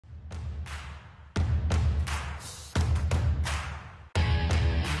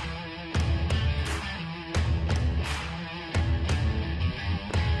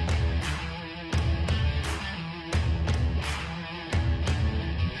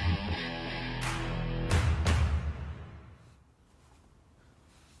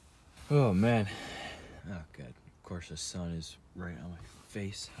Oh man. Oh god. Of course the sun is right on my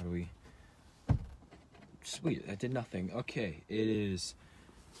face. How do we... Sweet, I did nothing. Okay, it is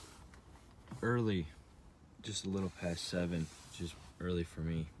early. Just a little past 7. Which is early for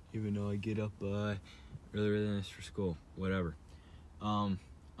me. Even though I get up earlier than this for school. Whatever. I'm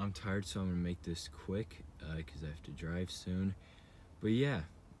tired, so I'm gonna make this quick because I have to drive soon. But yeah,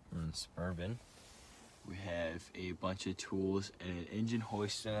 we're on Suburban. We have a bunch of tools and an engine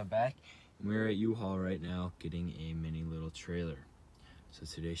hoist in the back. And we're at U-Haul right now getting a mini little trailer. So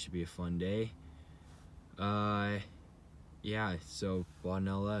today should be a fun day. Yeah, so bought an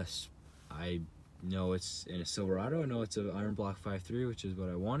LS. I know it's in a Silverado. I know it's an Iron Block 5.3, which is what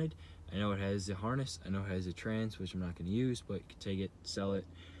I wanted. I know it has the harness. I know it has the trans, which I'm not going to use, but can take it, sell it.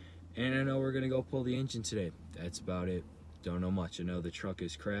 And I know we're going to go pull the engine today. That's about it. Don't know much. I know the truck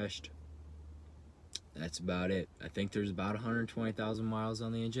is crashed. That's about it. I think there's about 120,000 miles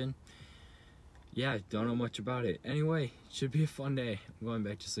on the engine. Yeah, don't know much about it. Anyway, it should be a fun day. I'm going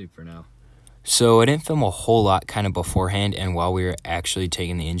back to sleep for now. So I didn't film a whole lot kind of beforehand and while we were actually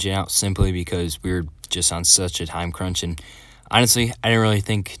taking the engine out, simply because we were just on such a time crunch. And honestly, I didn't really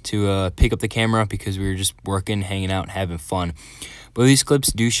think to pick up the camera because we were just working, hanging out, and having fun. But these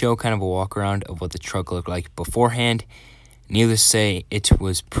clips do show kind of a walk around of what the truck looked like beforehand. Needless to say, it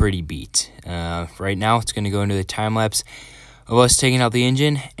was pretty beat. Right now, it's going to go into the time lapse of us taking out the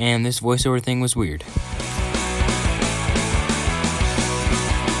engine, and this voiceover thing was weird.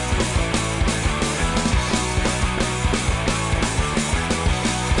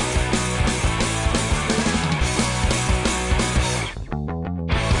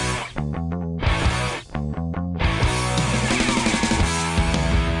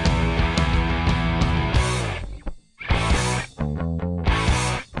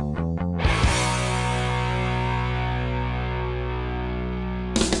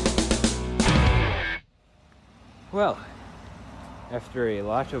 Well, after a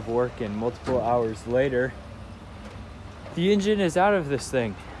lot of work and multiple hours later, the engine is out of this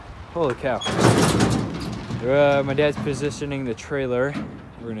thing. Holy cow. My dad's positioning the trailer.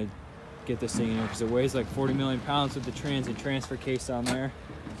 We're gonna get this thing in here because it weighs like 40 million pounds with the trans and transfer case on there.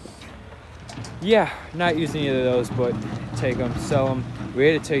 Yeah, not using either of those, but take them, sell them. We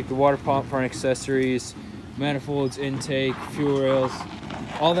had to take the water pump, front accessories, manifolds, intake, fuel rails,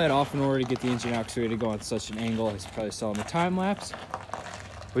 all that off in order to get the engine out because we had to go on such an angle, as you probably saw in the time lapse.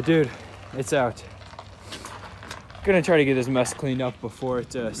 But dude, it's out. Gonna try to get this mess cleaned up before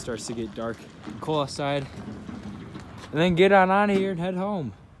it starts to get dark and cool outside. And then get on out of here and head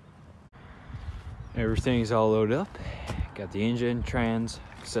home. Everything's all loaded up. Got the engine, trans,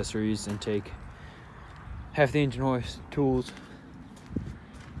 accessories, intake, half the engine hoist, tools.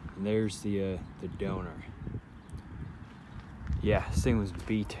 And there's the donor. Yeah, this thing was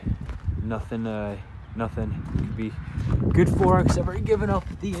beat. Nothing could be good for it except for giving up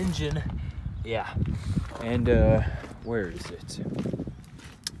the engine. Yeah, and where is it?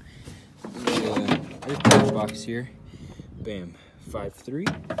 There's a patch box here. Bam, 5.3,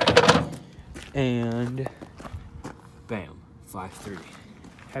 and bam, 5.3.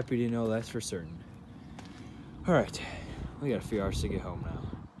 Happy to know that's for certain. All right, we got a few hours to get home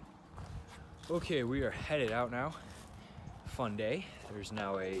now. Okay, we are headed out now. Fun day. There's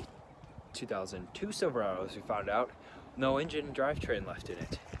now a 2002 Silverado, as we found out. No engine and drivetrain left in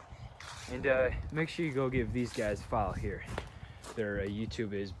it. And make sure you go give these guys a follow here. Their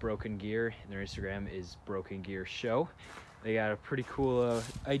YouTube is Broken Gear, and their Instagram is Broken Gear Show. They got a pretty cool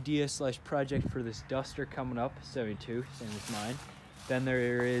idea / project for this Duster coming up, 72, same as mine. Then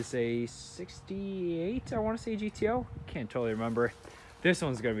there is a 68, I want to say GTO. Can't totally remember. This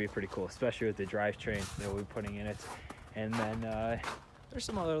one's going to be pretty cool, especially with the drivetrain that we'll be putting in it. And then there's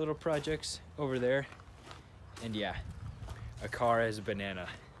some other little projects over there. And yeah, a car as a banana.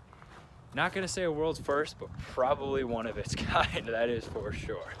 Not gonna say a world's first, but probably one of its kind, that is for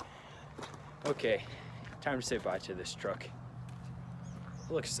sure. Okay, time to say bye to this truck.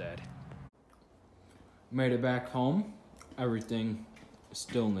 It looks sad. Made it back home. Everything is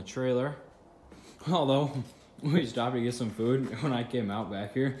still in the trailer. Although, we stopped to get some food. When I came out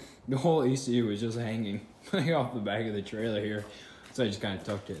back here, the whole ECU was just hanging off the back of the trailer here. So I just kind of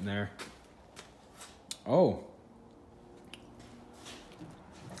tucked it in there. Oh.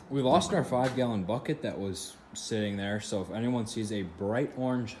 We lost our 5-gallon bucket that was sitting there. So if anyone sees a bright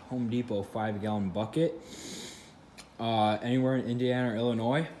orange Home Depot 5-gallon bucket anywhere in Indiana or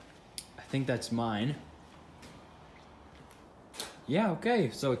Illinois, I think that's mine. Yeah, okay.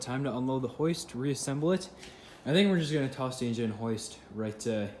 So time to unload the hoist, reassemble it. I think we're just gonna toss the engine and hoist right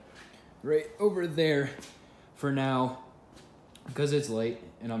over there for now. because it's late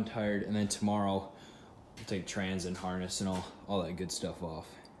and I'm tired, and then tomorrow I'll take trans and harness and all that good stuff off.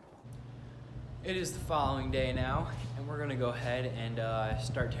 It is the following day now, and we're gonna go ahead and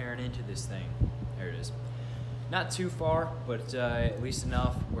start tearing into this thing. There it is. Not too far, but at least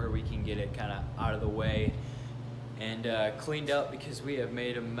enough where we can get it kind of out of the way and cleaned up, because we have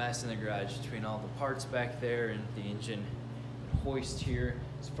made a mess in the garage between all the parts back there and the engine and hoist here.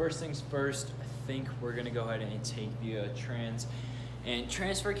 So first things first, I think we're gonna go ahead and take the trans and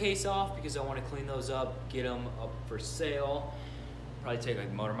transfer case off, because I want to clean those up, get them up for sale. Probably take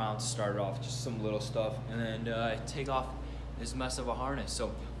like motor mounts, start it off, just some little stuff, and then take off this mess of a harness. So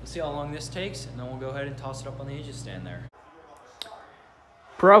we'll see how long this takes, and then we'll go ahead and toss it up on the engine stand there.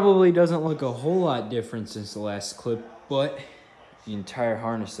 Probably doesn't look a whole lot different since the last clip, but the entire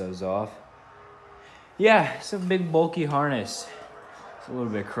harness is off. Yeah, it's a big bulky harness. It's a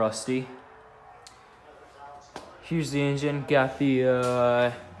little bit crusty. Here's the engine, got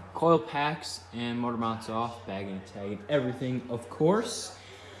the coil packs and motor mounts off, bagging and tagging, everything, of course.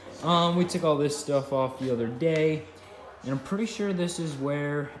 We took all this stuff off the other day, and I'm pretty sure this is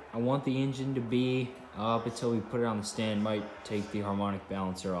where I want the engine to be up until we put it on the stand. Might take the harmonic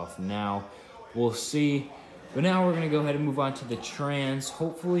balancer off now. We'll see. But now we're gonna go ahead and move on to the trans.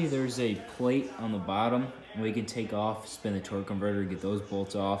 Hopefully there's a plate on the bottom we can take off, spin the torque converter, get those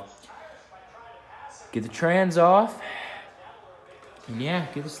bolts off. Get the trans off. And yeah,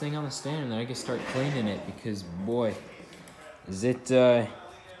 get this thing on the stand, and then I can start cleaning it, because boy, is it,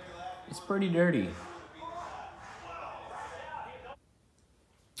 it's pretty dirty.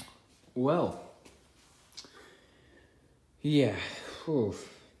 Well, yeah, whew.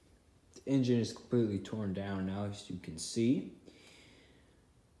 The engine is completely torn down now, as you can see.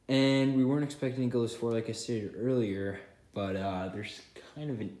 And we weren't expecting to go this far, like I stated earlier, but there's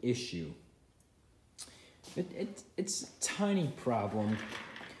kind of an issue. It's a tiny problem,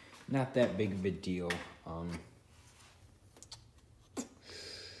 not that big of a deal. Could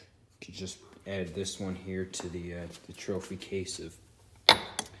just add this one here to the trophy case of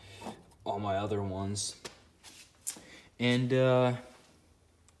all my other ones. And let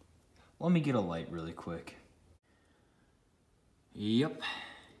me get a light really quick. Yep,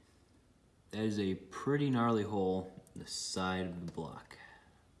 that is a pretty gnarly hole in the side of the block.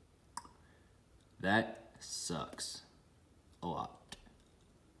 That sucks a lot.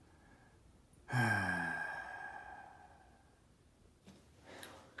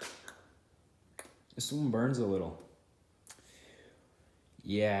 This one burns a little.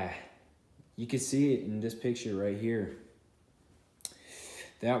 Yeah, you can see it in this picture right here.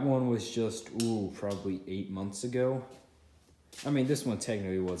 That one was just, ooh, probably 8 months ago. I mean, this one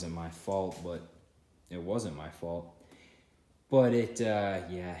technically wasn't my fault, but it wasn't my fault. But it,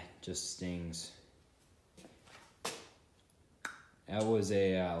 yeah, just stings. That was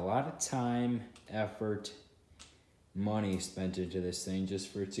a lot of time, effort, money spent into this thing just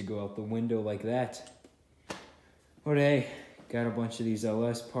for it to go out the window like that. But hey, got a bunch of these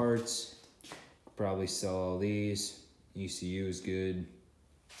LS parts. Could probably sell all these. ECU is good.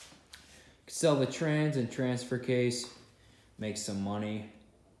 Could sell the trans and transfer case, make some money.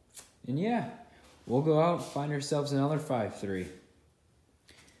 And yeah, we'll go out and find ourselves another 5.3.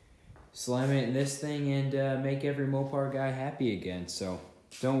 Slam it in this thing and make every Mopar guy happy again. So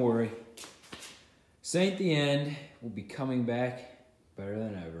don't worry. This ain't the end. We'll be coming back better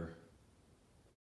than ever.